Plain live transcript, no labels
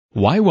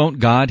Why Won't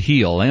God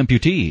Heal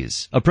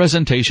Amputees? A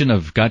presentation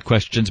of Got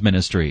Questions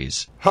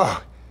Ministries.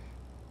 Huh.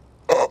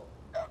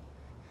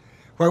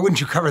 Why wouldn't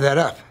you cover that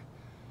up?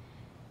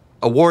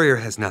 A warrior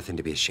has nothing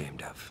to be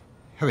ashamed of.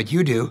 Yeah, but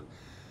you do.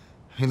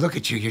 I mean, look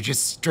at you. You're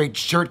just straight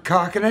shirt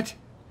cocking it?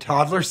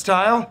 Toddler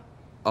style?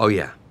 Oh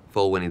yeah,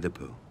 full Winnie the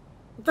Pooh.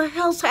 What the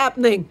hell's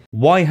happening?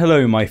 Why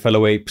hello my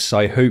fellow apes,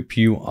 I hope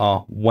you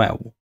are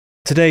well.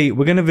 Today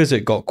we're going to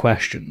visit Got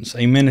Questions,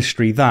 a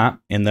ministry that,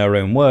 in their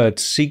own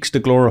words, seeks to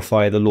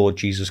glorify the Lord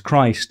Jesus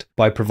Christ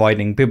by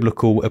providing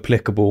biblical,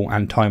 applicable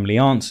and timely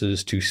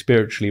answers to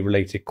spiritually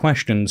related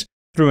questions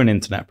through an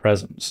internet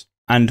presence.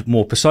 And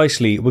more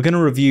precisely, we're going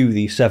to review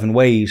the 7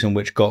 ways in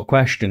which Got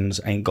Questions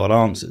ain't got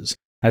answers,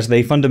 as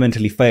they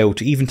fundamentally fail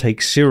to even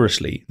take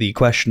seriously the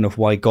question of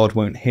why God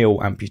won't heal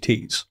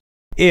amputees.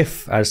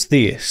 If, as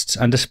theists,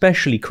 and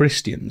especially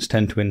Christians,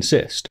 tend to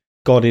insist,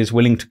 God is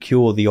willing to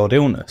cure the odd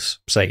illness,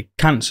 say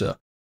cancer,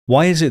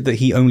 why is it that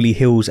he only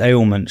heals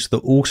ailments that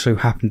also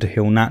happen to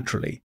heal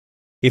naturally?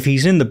 If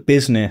he's in the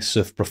business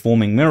of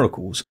performing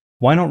miracles,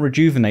 why not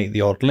rejuvenate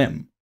the odd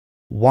limb?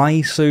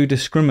 Why so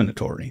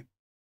discriminatory?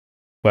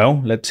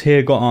 Well, let's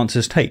hear Got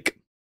Answers' take,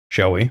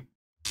 shall we?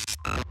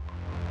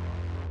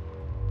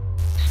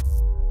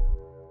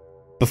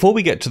 Before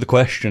we get to the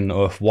question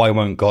of why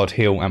won't God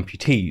heal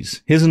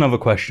amputees, here's another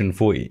question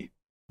for you.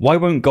 Why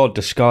won't God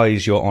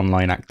disguise your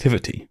online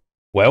activity?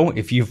 Well,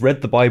 if you've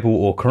read the Bible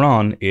or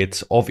Quran,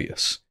 it's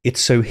obvious. It's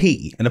so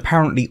he, an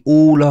apparently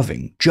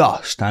all-loving,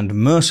 just and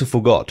merciful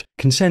God,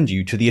 can send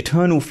you to the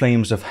eternal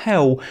flames of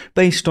hell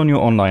based on your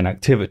online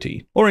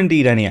activity, or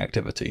indeed any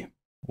activity.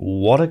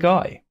 What a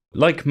guy.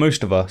 Like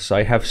most of us,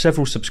 I have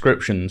several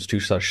subscriptions to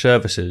such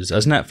services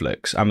as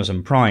Netflix,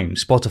 Amazon Prime,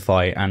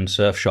 Spotify and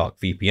Surfshark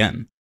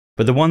VPN.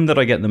 But the one that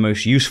I get the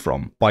most use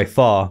from, by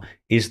far,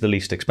 is the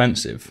least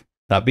expensive.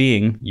 That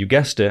being, you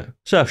guessed it,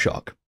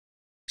 Surfshark.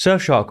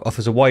 Surfshark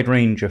offers a wide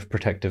range of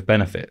protective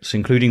benefits,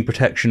 including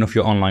protection of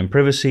your online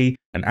privacy,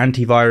 and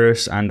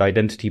antivirus and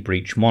identity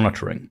breach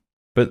monitoring.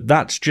 But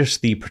that's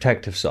just the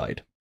protective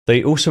side.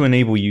 They also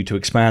enable you to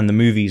expand the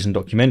movies and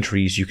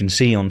documentaries you can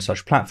see on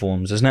such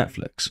platforms as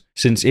Netflix,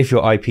 since if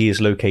your IP is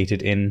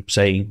located in,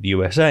 say, the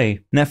USA,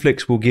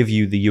 Netflix will give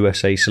you the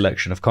USA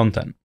selection of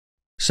content.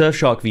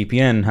 Surfshark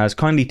VPN has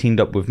kindly teamed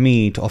up with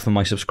me to offer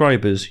my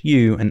subscribers,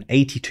 you, an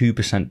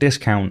 82%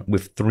 discount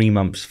with 3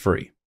 months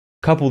free.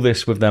 Couple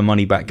this with their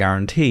money-back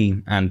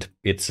guarantee, and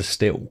it's a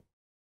steal.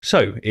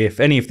 So, if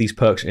any of these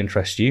perks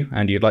interest you,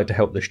 and you'd like to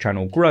help this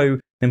channel grow,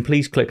 then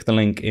please click the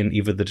link in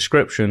either the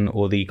description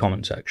or the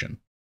comment section.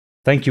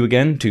 Thank you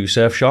again to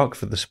Surfshark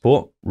for the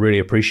support, really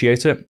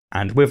appreciate it,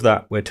 and with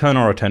that, we'll turn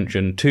our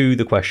attention to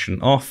the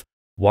question of,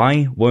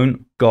 why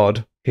won't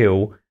God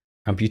heal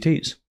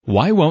amputees?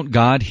 Why Won't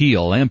God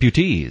Heal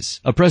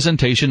Amputees? A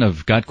presentation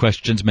of Got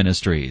Questions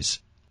Ministries.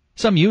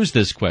 Some use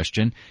this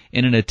question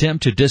in an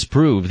attempt to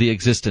disprove the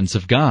existence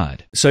of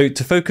God. So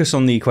to focus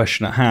on the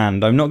question at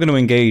hand, I'm not going to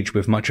engage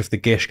with much of the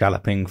gish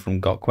galloping from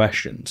Got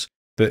Questions,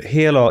 but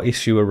here I'll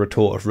issue a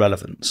retort of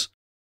relevance.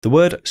 The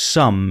word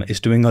some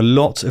is doing a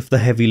lot of the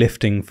heavy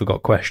lifting for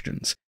Got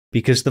Questions,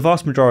 because the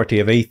vast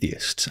majority of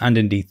atheists, and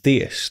indeed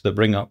theists, that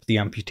bring up the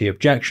amputee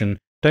objection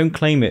don't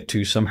claim it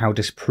to somehow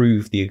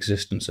disprove the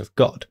existence of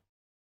God.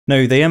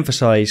 No, they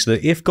emphasise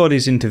that if God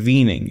is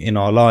intervening in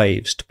our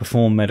lives to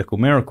perform medical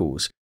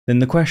miracles, then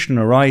the question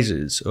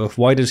arises of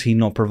why does he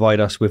not provide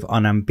us with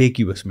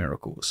unambiguous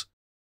miracles?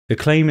 The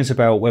claim is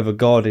about whether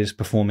God is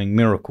performing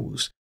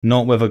miracles,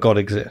 not whether God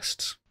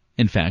exists.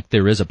 In fact,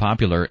 there is a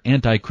popular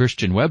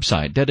anti-Christian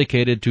website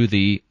dedicated to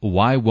the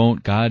Why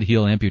Won't God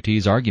Heal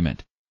Amputees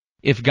argument.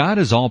 If God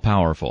is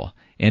all-powerful,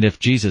 and if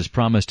Jesus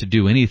promised to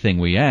do anything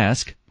we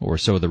ask, or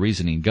so the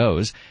reasoning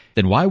goes,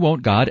 then why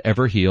won't God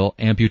ever heal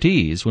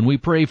amputees when we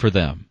pray for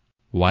them?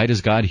 Why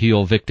does God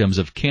heal victims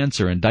of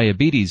cancer and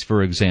diabetes,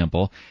 for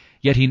example,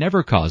 yet he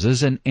never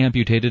causes an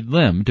amputated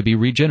limb to be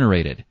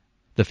regenerated?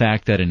 The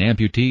fact that an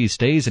amputee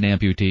stays an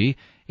amputee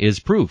is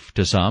proof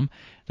to some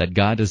that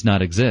God does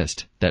not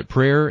exist, that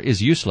prayer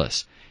is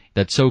useless,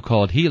 that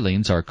so-called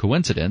healings are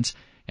coincidence,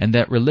 and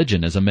that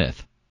religion is a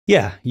myth.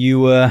 Yeah,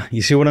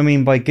 you see what I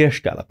mean by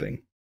gish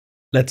galloping?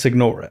 Let's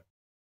ignore it.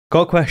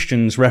 Got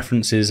Questions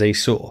references a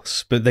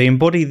source, but they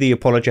embody the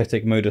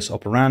apologetic modus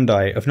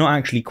operandi of not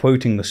actually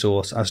quoting the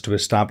source as to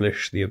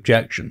establish the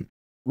objection.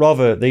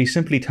 Rather, they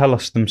simply tell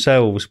us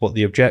themselves what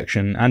the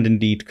objection and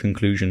indeed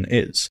conclusion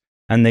is,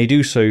 and they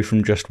do so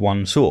from just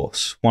one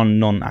source, one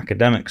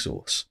non-academic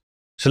source.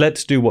 So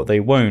let's do what they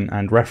won't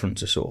and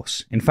reference a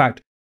source. In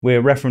fact,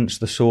 we'll reference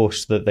the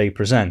source that they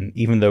present,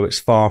 even though it's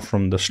far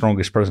from the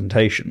strongest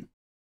presentation.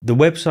 The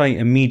website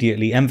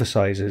immediately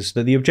emphasizes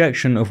that the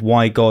objection of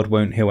why God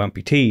won't heal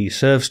amputees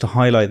serves to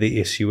highlight the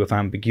issue of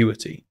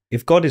ambiguity.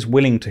 If God is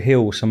willing to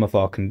heal some of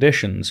our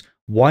conditions,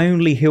 why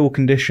only heal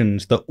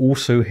conditions that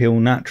also heal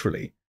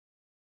naturally?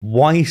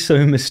 Why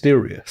so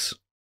mysterious?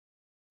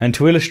 And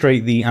to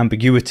illustrate the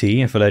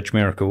ambiguity of alleged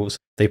miracles,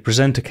 they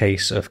present a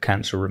case of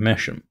cancer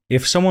remission.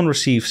 If someone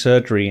receives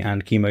surgery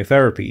and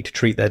chemotherapy to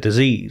treat their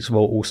disease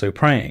while also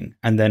praying,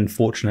 and then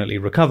fortunately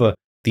recover,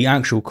 The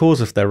actual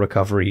cause of their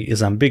recovery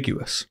is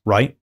ambiguous,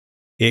 right?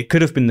 It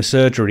could have been the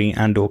surgery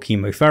and/or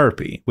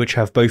chemotherapy, which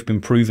have both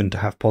been proven to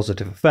have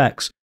positive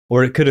effects,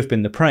 or it could have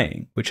been the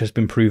praying, which has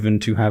been proven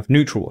to have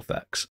neutral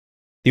effects.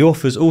 The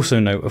authors also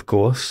note, of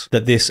course,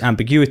 that this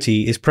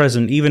ambiguity is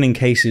present even in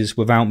cases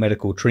without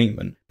medical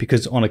treatment,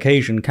 because on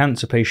occasion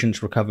cancer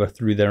patients recover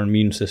through their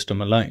immune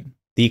system alone.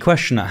 The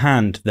question at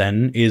hand,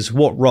 then, is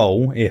what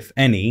role, if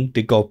any,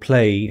 did God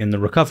play in the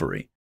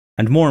recovery?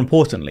 And more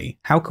importantly,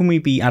 how can we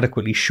be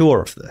adequately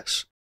sure of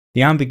this?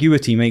 The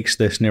ambiguity makes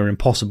this near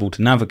impossible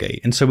to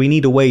navigate, and so we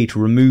need a way to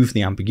remove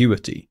the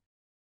ambiguity.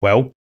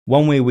 Well,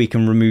 one way we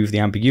can remove the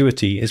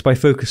ambiguity is by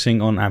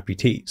focusing on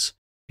amputees.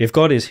 If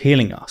God is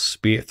healing us,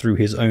 be it through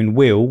his own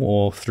will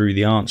or through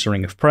the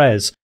answering of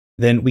prayers,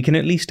 then we can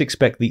at least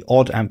expect the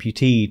odd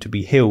amputee to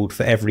be healed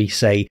for every,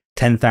 say,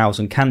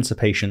 10,000 cancer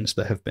patients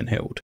that have been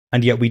healed.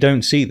 And yet we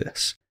don't see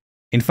this.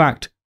 In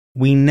fact,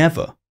 we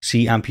never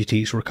see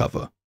amputees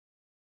recover.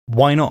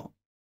 Why not?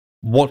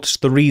 What's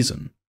the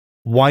reason?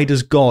 Why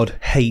does God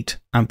hate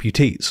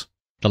amputees?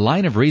 The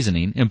line of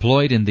reasoning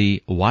employed in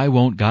the "why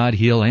won't God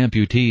heal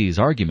amputees"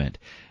 argument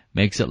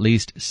makes at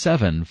least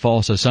 7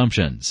 false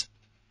assumptions.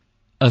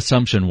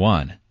 Assumption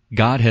 1.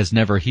 God has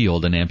never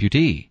healed an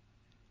amputee.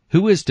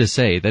 Who is to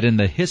say that in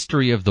the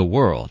history of the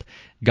world,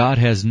 God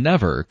has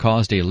never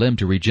caused a limb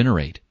to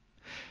regenerate?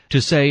 To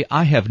say,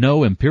 I have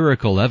no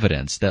empirical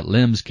evidence that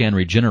limbs can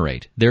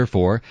regenerate,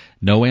 therefore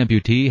no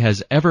amputee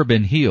has ever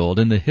been healed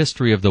in the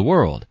history of the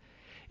world,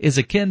 is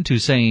akin to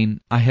saying,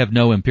 I have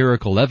no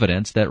empirical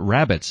evidence that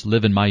rabbits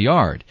live in my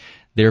yard,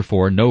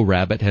 therefore no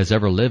rabbit has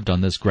ever lived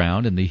on this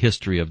ground in the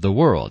history of the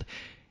world.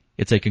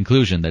 It's a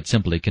conclusion that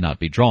simply cannot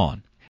be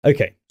drawn.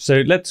 Okay,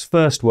 so let's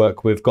first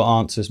work with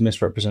Got-Answer's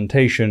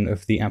misrepresentation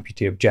of the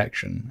amputee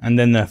objection, and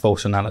then their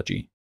false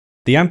analogy.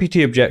 The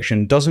amputee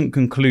objection doesn't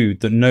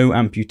conclude that no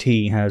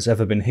amputee has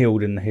ever been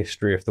healed in the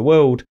history of the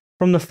world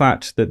from the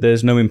fact that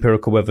there's no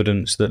empirical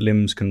evidence that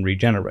limbs can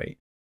regenerate.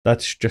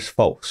 That's just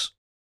false.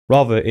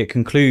 Rather, it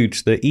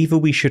concludes that either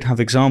we should have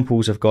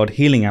examples of God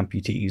healing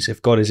amputees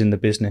if God is in the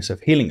business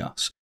of healing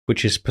us,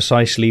 which is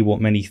precisely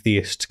what many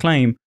theists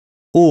claim,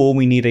 or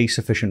we need a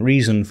sufficient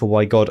reason for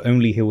why God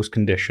only heals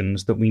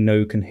conditions that we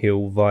know can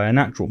heal via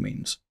natural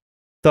means.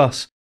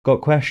 Thus, Got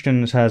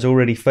Questions has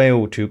already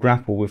failed to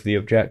grapple with the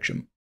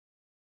objection.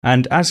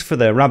 And as for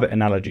their rabbit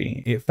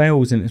analogy, it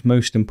fails in its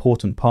most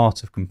important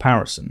part of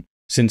comparison,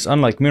 since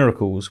unlike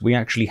miracles, we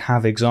actually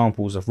have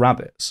examples of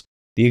rabbits.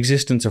 The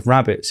existence of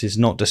rabbits is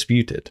not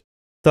disputed.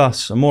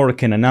 Thus, a more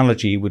akin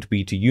analogy would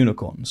be to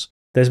unicorns.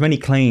 There's many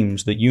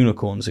claims that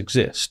unicorns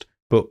exist,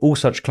 but all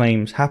such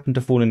claims happen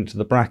to fall into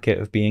the bracket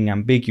of being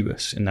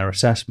ambiguous in their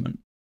assessment.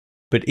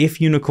 But if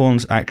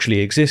unicorns actually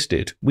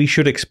existed, we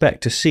should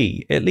expect to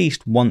see, at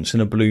least once in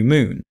a blue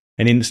moon,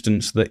 an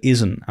instance that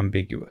isn't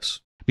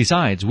ambiguous.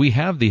 Besides, we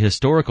have the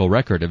historical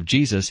record of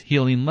Jesus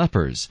healing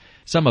lepers,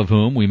 some of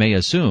whom we may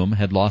assume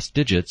had lost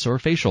digits or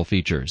facial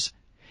features.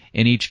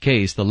 In each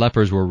case, the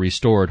lepers were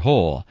restored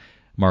whole.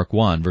 Mark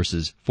 1,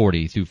 verses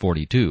 40 through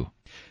 42.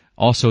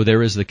 Also,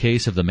 there is the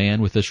case of the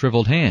man with the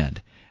shriveled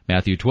hand,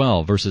 Matthew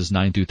 12, verses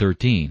 9 through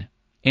 13,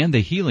 and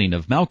the healing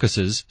of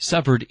Malchus's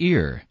severed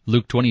ear,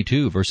 Luke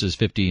 22, verses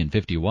 50 and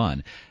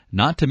 51,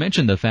 not to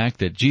mention the fact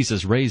that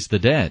Jesus raised the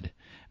dead,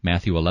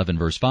 Matthew 11,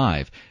 verse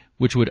 5,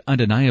 which would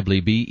undeniably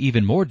be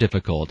even more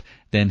difficult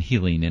than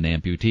healing an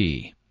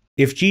amputee.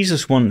 If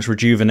Jesus once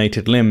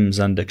rejuvenated limbs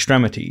and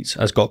extremities,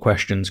 as Got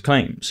Questions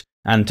claims,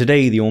 and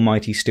today the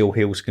Almighty still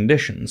heals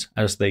conditions,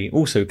 as they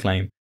also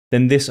claim,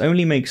 then this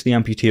only makes the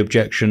amputee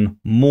objection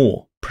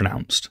more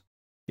pronounced.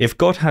 If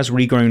God has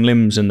regrown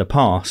limbs in the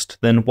past,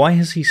 then why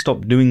has he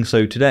stopped doing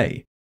so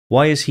today?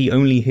 Why is he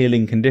only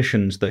healing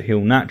conditions that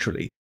heal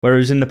naturally,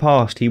 whereas in the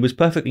past he was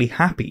perfectly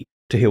happy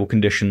to heal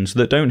conditions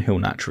that don't heal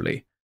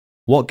naturally?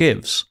 What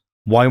gives?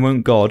 Why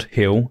won't God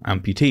heal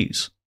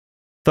amputees?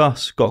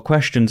 Thus, Got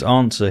Questions'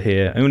 answer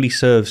here only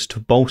serves to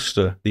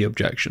bolster the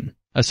objection.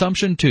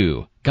 Assumption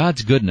 2.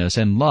 God's goodness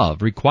and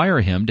love require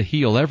him to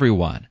heal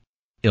everyone.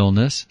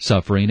 Illness,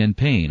 suffering, and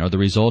pain are the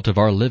result of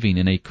our living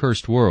in a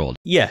cursed world.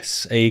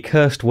 Yes, a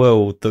cursed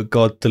world that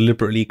God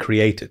deliberately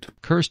created.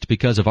 Cursed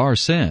because of our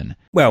sin.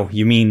 Well,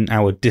 you mean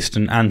our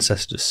distant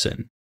ancestors'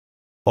 sin.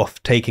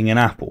 Of taking an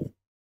apple,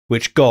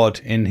 which God,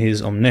 in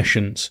his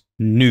omniscience,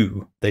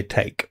 knew they'd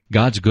take.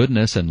 God's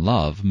goodness and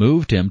love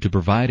moved him to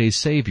provide a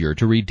Savior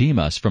to redeem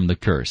us from the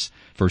curse,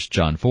 1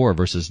 John 4,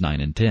 verses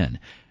 9 and 10.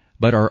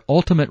 But our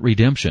ultimate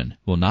redemption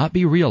will not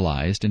be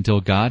realized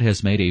until God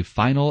has made a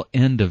final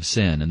end of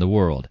sin in the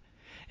world.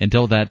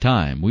 Until that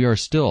time, we are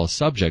still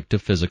subject to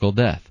physical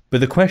death.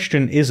 But the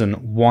question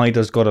isn't, why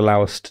does God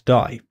allow us to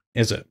die,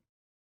 is it?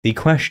 The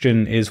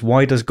question is,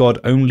 why does God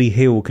only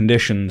heal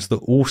conditions that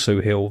also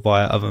heal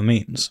via other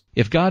means?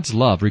 If God's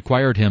love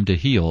required him to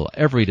heal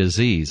every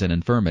disease and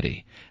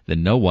infirmity,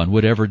 then no one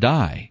would ever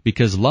die,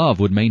 because love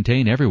would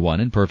maintain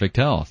everyone in perfect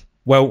health.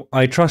 Well,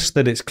 I trust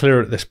that it's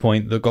clear at this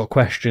point that Got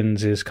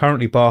Questions is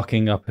currently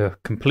barking up a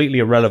completely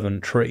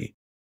irrelevant tree.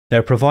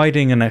 They're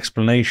providing an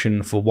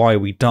explanation for why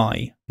we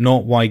die,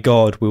 not why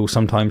God will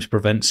sometimes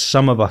prevent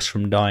some of us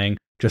from dying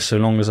just so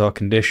long as our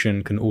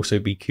condition can also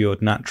be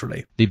cured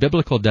naturally. The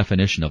biblical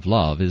definition of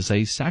love is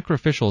a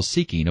sacrificial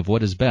seeking of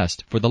what is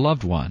best for the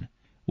loved one.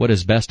 What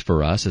is best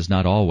for us is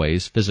not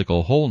always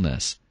physical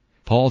wholeness.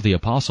 Paul the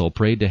Apostle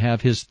prayed to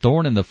have his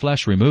thorn in the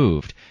flesh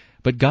removed,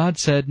 but God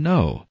said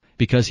no,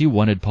 because he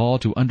wanted Paul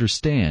to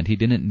understand he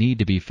didn't need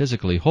to be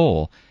physically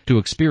whole to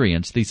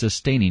experience the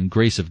sustaining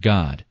grace of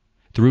God.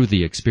 Through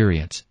the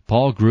experience,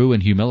 Paul grew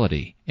in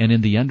humility and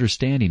in the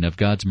understanding of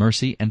God's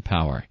mercy and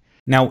power.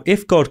 Now,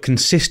 if God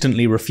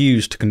consistently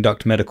refused to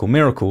conduct medical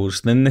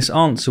miracles, then this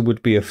answer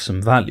would be of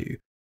some value.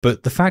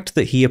 But the fact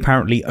that he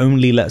apparently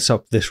only lets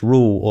up this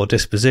rule or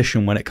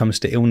disposition when it comes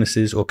to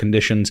illnesses or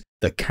conditions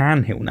that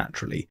can heal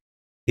naturally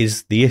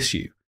is the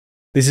issue.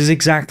 This is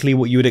exactly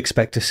what you would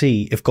expect to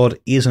see if God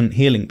isn't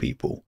healing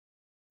people.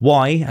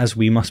 Why, as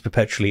we must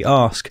perpetually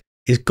ask,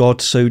 is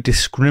God so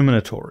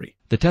discriminatory?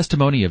 The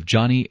testimony of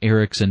Johnny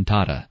Erickson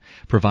Tata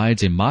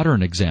provides a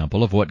modern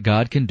example of what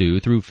God can do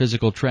through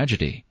physical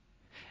tragedy.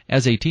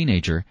 As a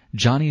teenager,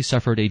 Johnny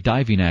suffered a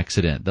diving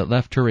accident that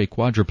left her a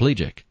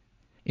quadriplegic.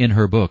 In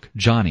her book,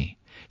 Johnny,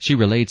 she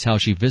relates how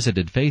she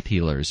visited faith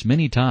healers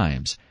many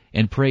times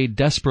and prayed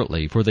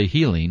desperately for the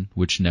healing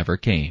which never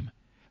came.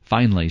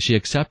 Finally, she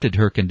accepted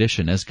her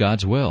condition as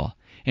God's will,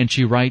 and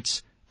she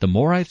writes, "The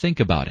more I think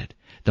about it,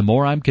 the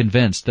more I'm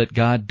convinced that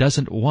God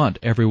doesn't want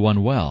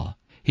everyone well.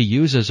 He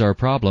uses our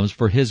problems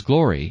for His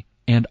glory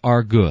and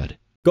our good."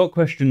 Got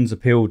Questions'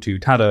 appeal to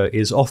Tada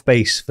is off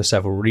base for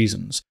several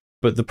reasons,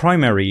 but the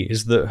primary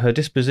is that her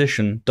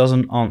disposition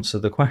doesn't answer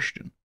the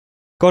question.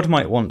 God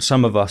might want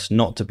some of us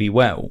not to be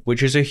well,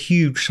 which is a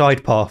huge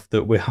side path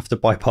that we have to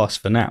bypass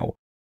for now.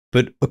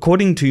 But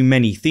according to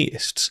many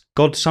theists,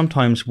 God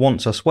sometimes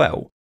wants us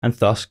well, and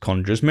thus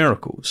conjures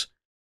miracles.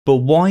 But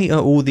why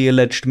are all the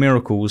alleged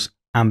miracles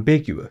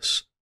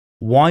ambiguous?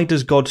 Why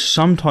does God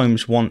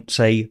sometimes want,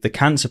 say, the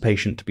cancer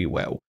patient to be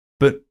well,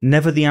 but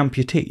never the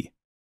amputee?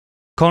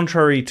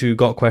 Contrary to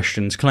Got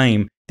Questions'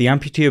 claim, the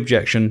amputee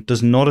objection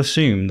does not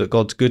assume that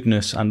God's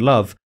goodness and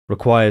love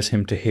requires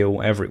him to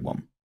heal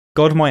everyone.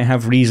 God might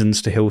have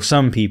reasons to heal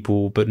some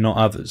people, but not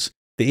others.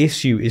 The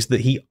issue is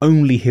that he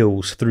only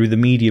heals through the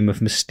medium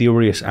of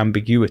mysterious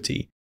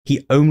ambiguity.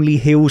 He only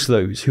heals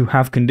those who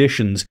have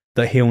conditions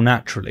that heal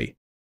naturally.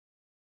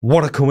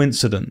 What a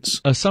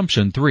coincidence!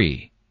 Assumption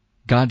 3.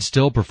 God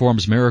still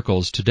performs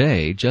miracles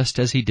today just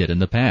as he did in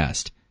the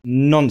past.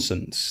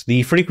 Nonsense.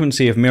 The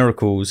frequency of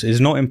miracles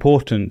is not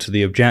important to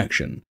the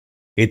objection.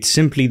 It's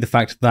simply the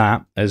fact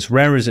that, as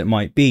rare as it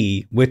might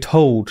be, we're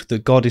told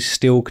that God is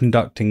still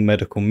conducting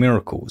medical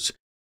miracles,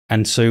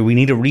 and so we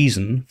need a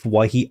reason for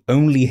why he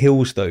only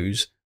heals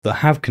those that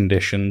have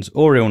conditions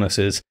or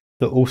illnesses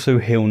that also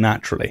heal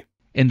naturally.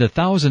 In the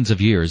thousands of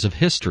years of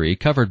history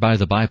covered by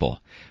the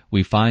Bible,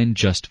 we find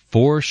just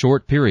 4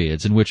 short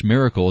periods in which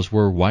miracles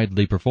were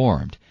widely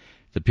performed: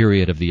 the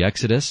period of the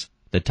Exodus,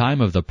 the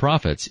time of the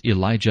prophets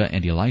Elijah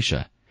and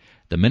Elisha,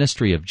 the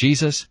ministry of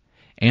Jesus,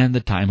 and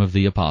the time of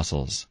the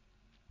apostles.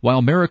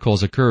 While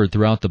miracles occurred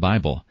throughout the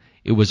Bible,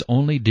 it was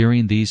only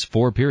during these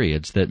 4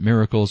 periods that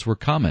miracles were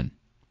common.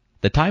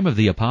 The time of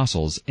the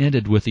apostles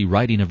ended with the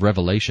writing of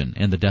Revelation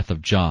and the death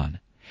of John.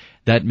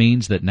 That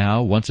means that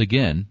now, once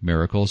again,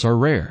 miracles are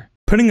rare.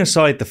 Putting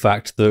aside the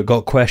fact that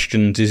Got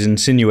Questions is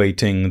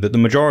insinuating that the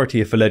majority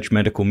of alleged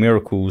medical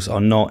miracles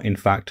are not, in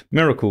fact,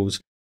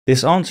 miracles,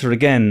 this answer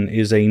again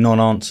is a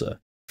non-answer.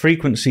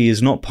 Frequency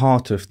is not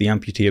part of the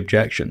amputee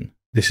objection.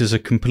 This is a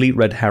complete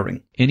red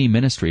herring. Any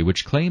ministry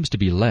which claims to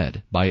be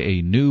led by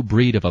a new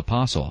breed of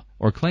apostle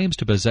or claims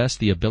to possess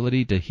the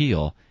ability to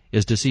heal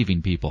is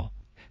deceiving people.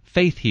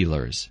 Faith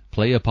healers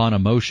play upon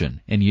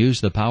emotion and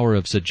use the power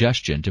of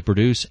suggestion to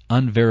produce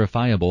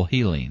unverifiable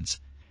healings.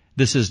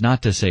 This is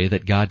not to say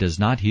that God does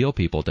not heal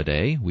people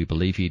today. We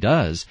believe he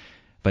does,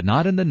 but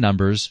not in the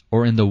numbers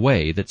or in the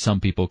way that some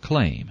people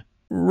claim.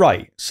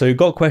 Right, so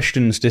Got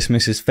Questions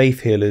dismisses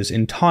faith healers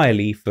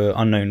entirely for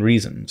unknown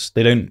reasons.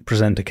 They don't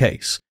present a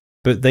case.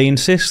 But they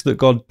insist that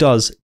God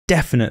does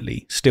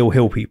definitely still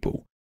heal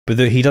people, but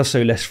that he does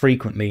so less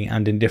frequently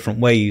and in different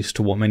ways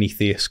to what many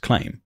theists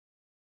claim.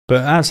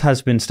 But as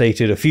has been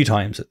stated a few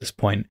times at this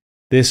point,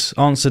 this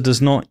answer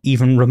does not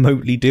even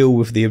remotely deal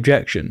with the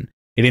objection.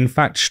 It in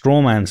fact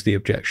strawmans the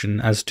objection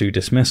as to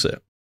dismiss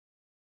it.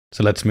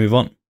 So let's move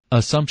on.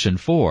 Assumption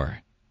 4.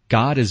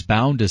 God is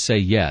bound to say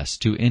yes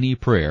to any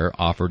prayer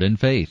offered in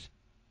faith.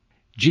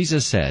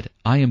 Jesus said,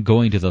 "I am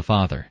going to the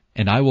Father,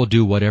 and I will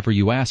do whatever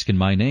you ask in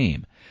my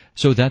name,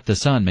 so that the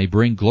Son may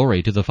bring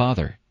glory to the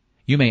Father.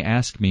 You may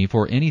ask me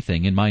for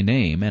anything in my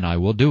name, and I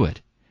will do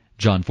it."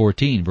 John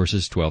 14,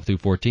 verses 12 through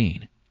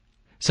 14.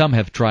 Some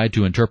have tried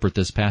to interpret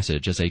this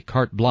passage as a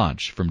carte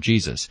blanche from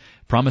Jesus,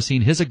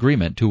 promising his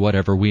agreement to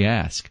whatever we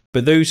ask.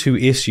 But those who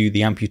issue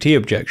the amputee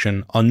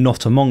objection are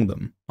not among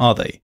them, are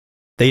they?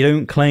 They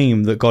don't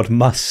claim that God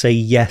must say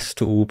yes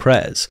to all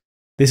prayers.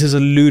 This is a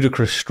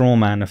ludicrous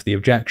strawman of the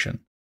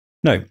objection.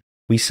 No,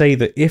 we say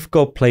that if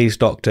God plays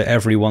doctor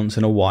every once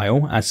in a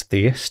while, as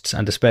theists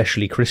and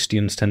especially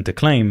Christians tend to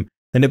claim,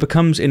 then it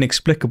becomes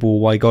inexplicable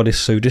why God is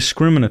so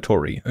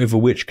discriminatory over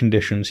which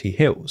conditions he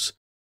heals.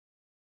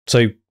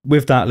 So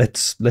with that,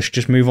 let's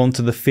just move on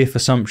to the fifth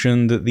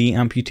assumption that the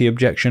amputee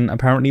objection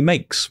apparently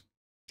makes,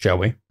 shall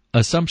we?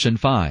 Assumption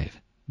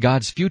 5.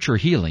 God's future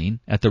healing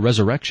at the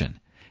resurrection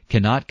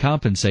cannot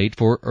compensate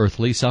for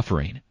earthly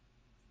suffering.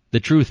 The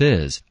truth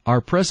is,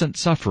 our present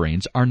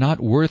sufferings are not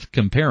worth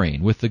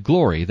comparing with the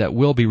glory that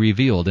will be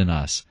revealed in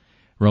us.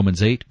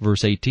 Romans 8,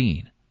 verse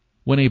 18.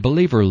 When a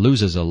believer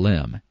loses a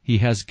limb, he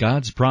has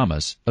God's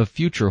promise of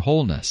future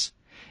wholeness.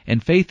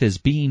 And faith is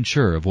being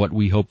sure of what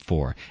we hope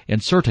for,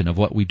 and certain of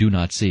what we do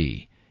not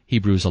see.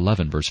 Hebrews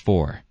 11, verse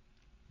 4.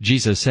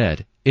 Jesus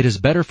said, "It is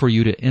better for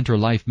you to enter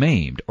life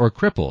maimed or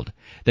crippled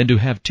than to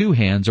have 2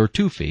 hands or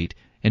 2 feet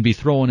and be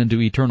thrown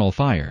into eternal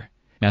fire."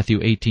 Matthew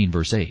 18,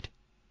 verse 8.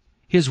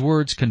 His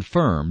words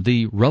confirm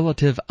the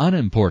relative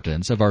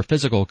unimportance of our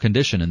physical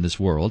condition in this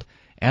world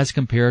as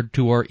compared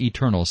to our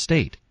eternal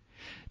state.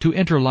 To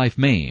enter life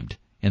maimed,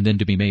 and then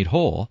to be made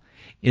whole,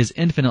 is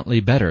infinitely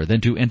better than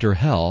to enter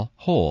hell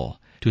whole,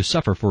 to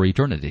suffer for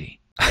eternity.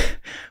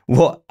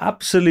 What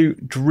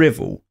absolute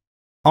drivel.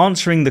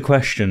 Answering the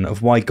question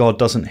of why God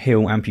doesn't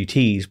heal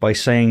amputees by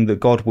saying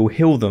that God will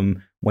heal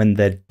them when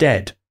they're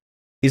dead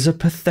is a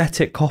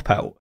pathetic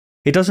cop-out.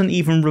 It doesn't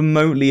even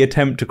remotely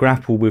attempt to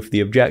grapple with the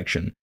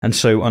objection, and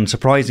so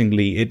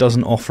unsurprisingly it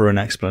doesn't offer an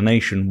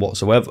explanation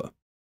whatsoever.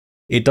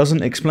 It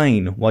doesn't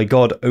explain why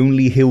God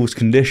only heals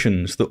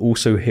conditions that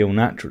also heal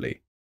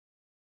naturally.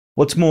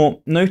 What's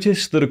more,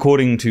 notice that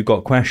according to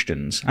Got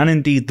Questions, and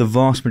indeed the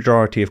vast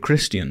majority of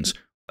Christians,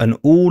 an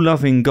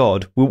all-loving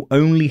God will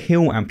only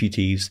heal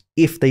amputees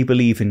if they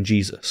believe in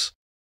Jesus.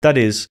 That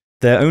is,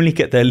 they'll only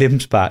get their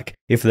limbs back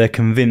if they're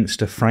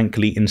convinced of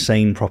frankly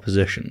insane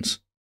propositions.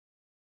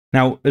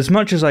 Now, as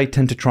much as I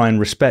tend to try and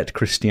respect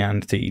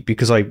Christianity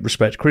because I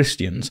respect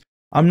Christians,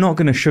 I'm not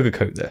going to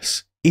sugarcoat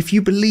this. If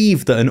you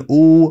believe that an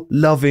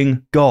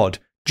all-loving God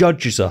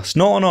judges us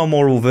not on our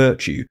moral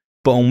virtue,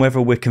 but on whether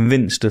we're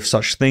convinced of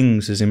such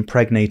things as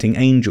impregnating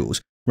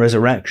angels,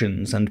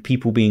 resurrections, and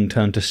people being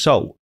turned to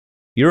salt,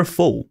 you're a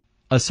fool.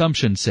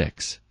 Assumption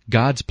 6.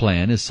 God's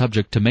plan is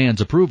subject to man's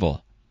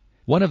approval.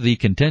 One of the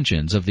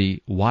contentions of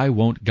the "why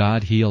won't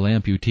God heal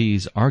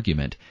amputees"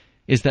 argument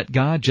is that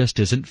God just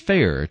isn't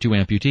fair to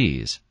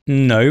amputees.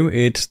 No,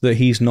 it's that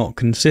he's not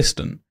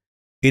consistent.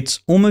 It's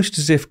almost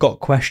as if Got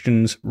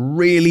Questions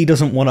really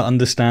doesn't want to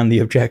understand the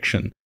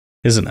objection,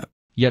 isn't it?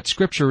 Yet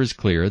Scripture is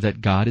clear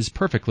that God is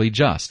perfectly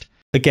just.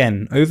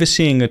 Again,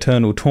 overseeing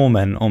eternal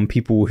torment on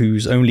people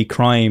whose only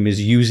crime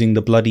is using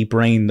the bloody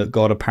brain that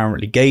God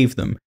apparently gave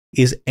them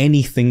is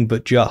anything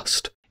but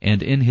just.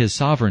 And in his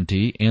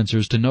sovereignty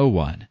answers to no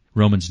one.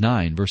 Romans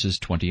 9, verses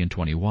 20 and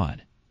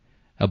 21.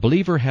 A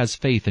believer has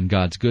faith in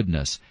God's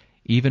goodness,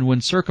 even when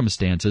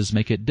circumstances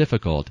make it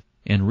difficult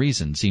and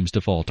reason seems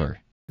to falter.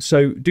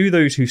 So, do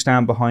those who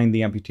stand behind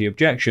the amputee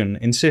objection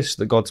insist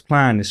that God's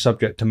plan is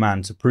subject to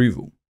man's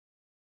approval?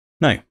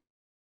 No.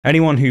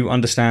 Anyone who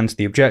understands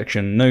the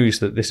objection knows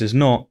that this is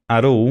not,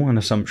 at all, an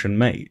assumption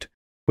made.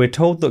 We're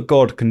told that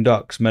God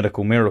conducts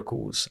medical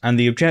miracles, and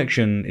the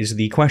objection is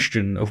the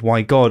question of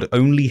why God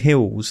only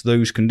heals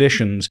those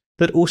conditions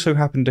that also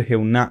happen to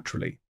heal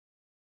naturally.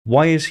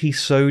 Why is he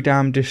so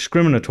damn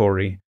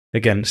discriminatory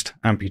against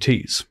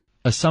amputees?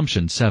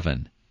 Assumption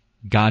 7.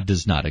 God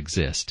does not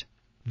exist.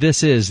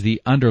 This is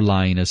the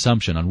underlying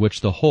assumption on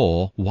which the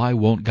whole "why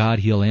won't God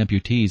heal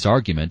amputees"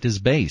 argument is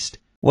based.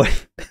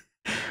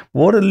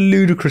 What a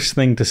ludicrous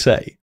thing to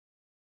say.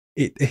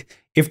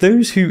 If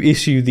those who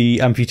issue the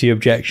amputee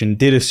objection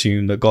did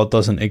assume that God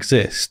doesn't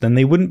exist, then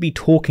they wouldn't be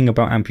talking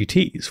about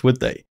amputees, would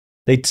they?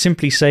 They'd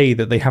simply say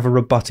that they have a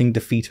rebutting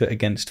defeater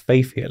against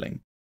faith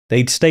healing.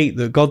 They'd state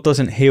that God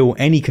doesn't heal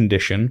any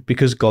condition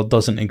because God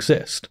doesn't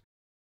exist.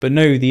 But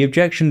no, the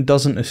objection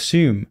doesn't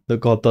assume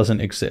that God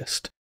doesn't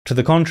exist. To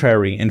the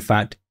contrary, in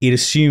fact, it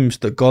assumes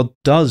that God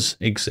does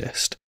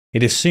exist.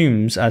 It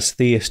assumes, as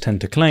theists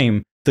tend to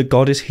claim, that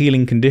God is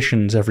healing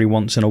conditions every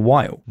once in a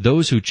while.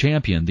 Those who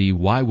champion the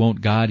 "why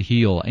won't God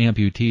heal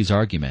amputees"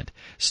 argument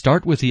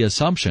start with the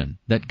assumption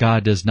that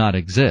God does not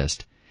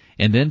exist,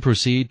 and then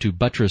proceed to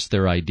buttress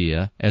their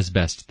idea as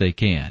best they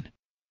can.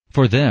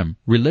 For them,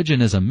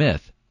 religion is a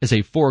myth, is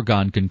a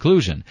foregone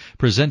conclusion,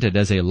 presented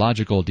as a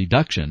logical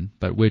deduction,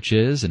 but which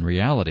is, in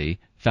reality,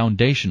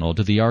 foundational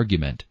to the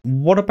argument.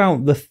 What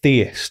about the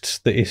theists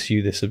that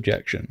issue this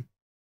objection?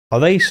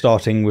 Are they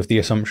starting with the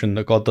assumption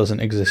that God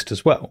doesn't exist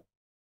as well?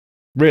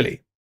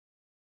 Really?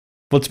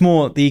 What's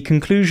more, the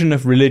conclusion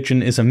of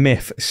religion is a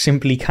myth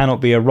simply cannot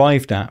be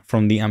arrived at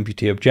from the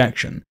amputee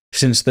objection,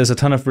 since there's a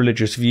ton of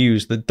religious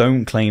views that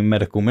don't claim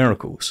medical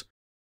miracles.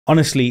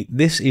 Honestly,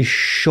 this is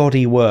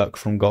shoddy work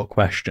from Got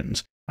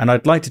Questions, and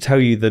I'd like to tell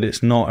you that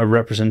it's not a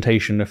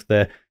representation of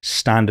their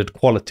standard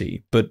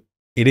quality, but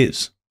it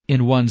is.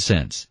 In one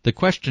sense, the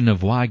question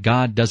of why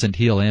God doesn't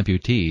heal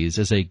amputees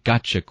is a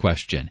gotcha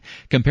question,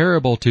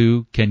 comparable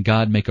to can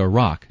God make a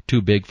rock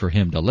too big for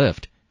him to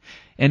lift,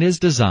 and is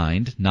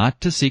designed not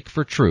to seek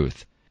for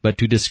truth, but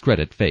to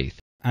discredit faith.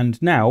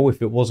 And now,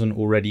 if it wasn't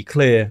already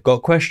clear,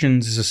 Got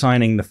Questions is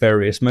assigning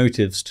nefarious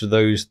motives to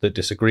those that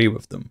disagree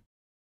with them.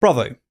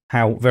 Bravo,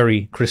 how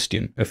very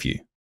Christian of you.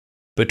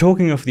 But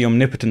talking of the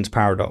omnipotence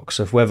paradox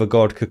of whether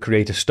God could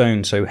create a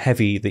stone so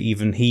heavy that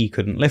even he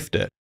couldn't lift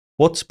it,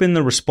 what's been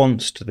the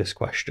response to this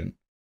question?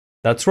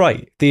 That's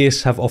right,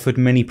 theists have offered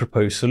many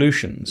proposed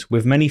solutions,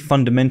 with many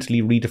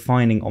fundamentally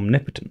redefining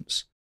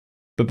omnipotence.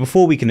 But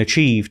before we can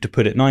achieve, to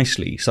put it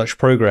nicely, such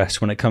progress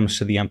when it comes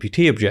to the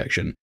amputee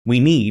objection, we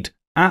need,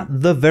 at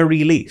the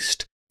very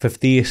least, for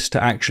theists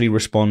to actually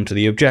respond to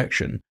the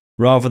objection,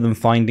 rather than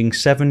finding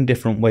 7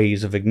 different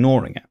ways of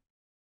ignoring it.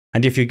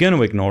 And if you're going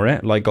to ignore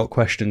it, like Got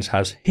Questions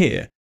has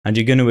here, and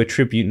you're going to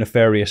attribute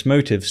nefarious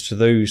motives to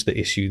those that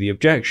issue the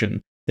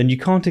objection, then you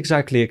can't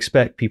exactly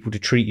expect people to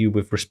treat you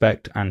with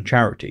respect and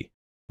charity,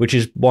 which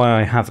is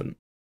why I haven't.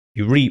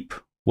 You reap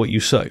what you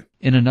sow.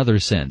 In another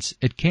sense,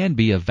 it can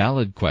be a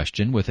valid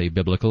question with a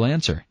biblical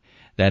answer.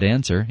 That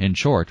answer, in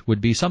short,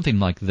 would be something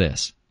like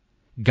this.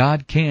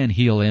 God can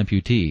heal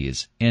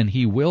amputees, and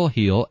he will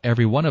heal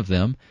every one of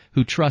them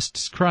who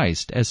trusts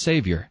Christ as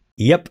Savior.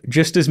 Yep,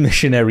 just as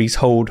missionaries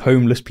hold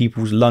homeless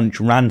people's lunch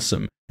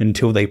ransom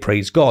until they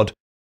praise God,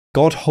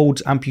 God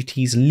holds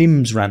amputees'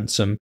 limbs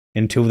ransom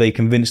until they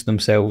convince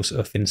themselves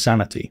of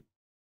insanity.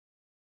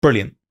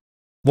 Brilliant.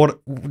 What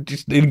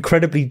just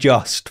incredibly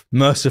just,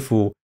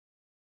 merciful,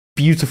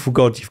 beautiful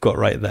God you've got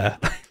right there.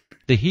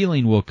 The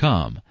healing will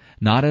come,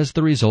 not as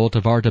the result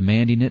of our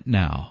demanding it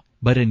now,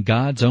 but in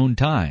God's own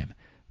time,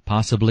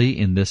 possibly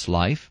in this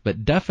life,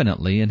 but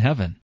definitely in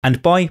heaven.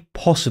 And by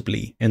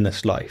possibly in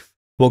this life,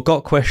 what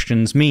Got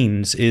Questions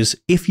means is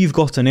if you've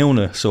got an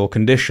illness or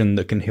condition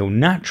that can heal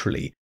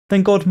naturally,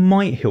 then God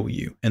might heal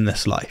you in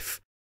this life.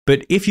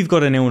 But if you've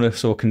got an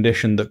illness or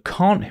condition that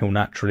can't heal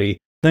naturally,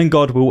 then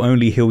God will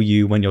only heal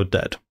you when you're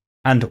dead.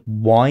 And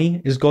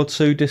why is God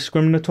so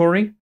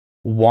discriminatory?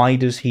 Why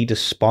does he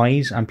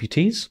despise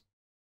amputees?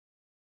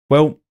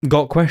 Well,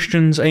 Got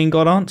Questions ain't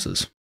got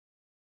answers.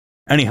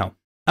 Anyhow,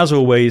 as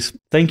always,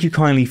 thank you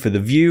kindly for the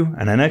view,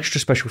 and an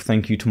extra special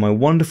thank you to my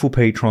wonderful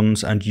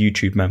patrons and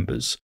YouTube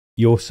members.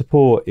 Your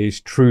support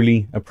is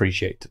truly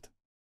appreciated.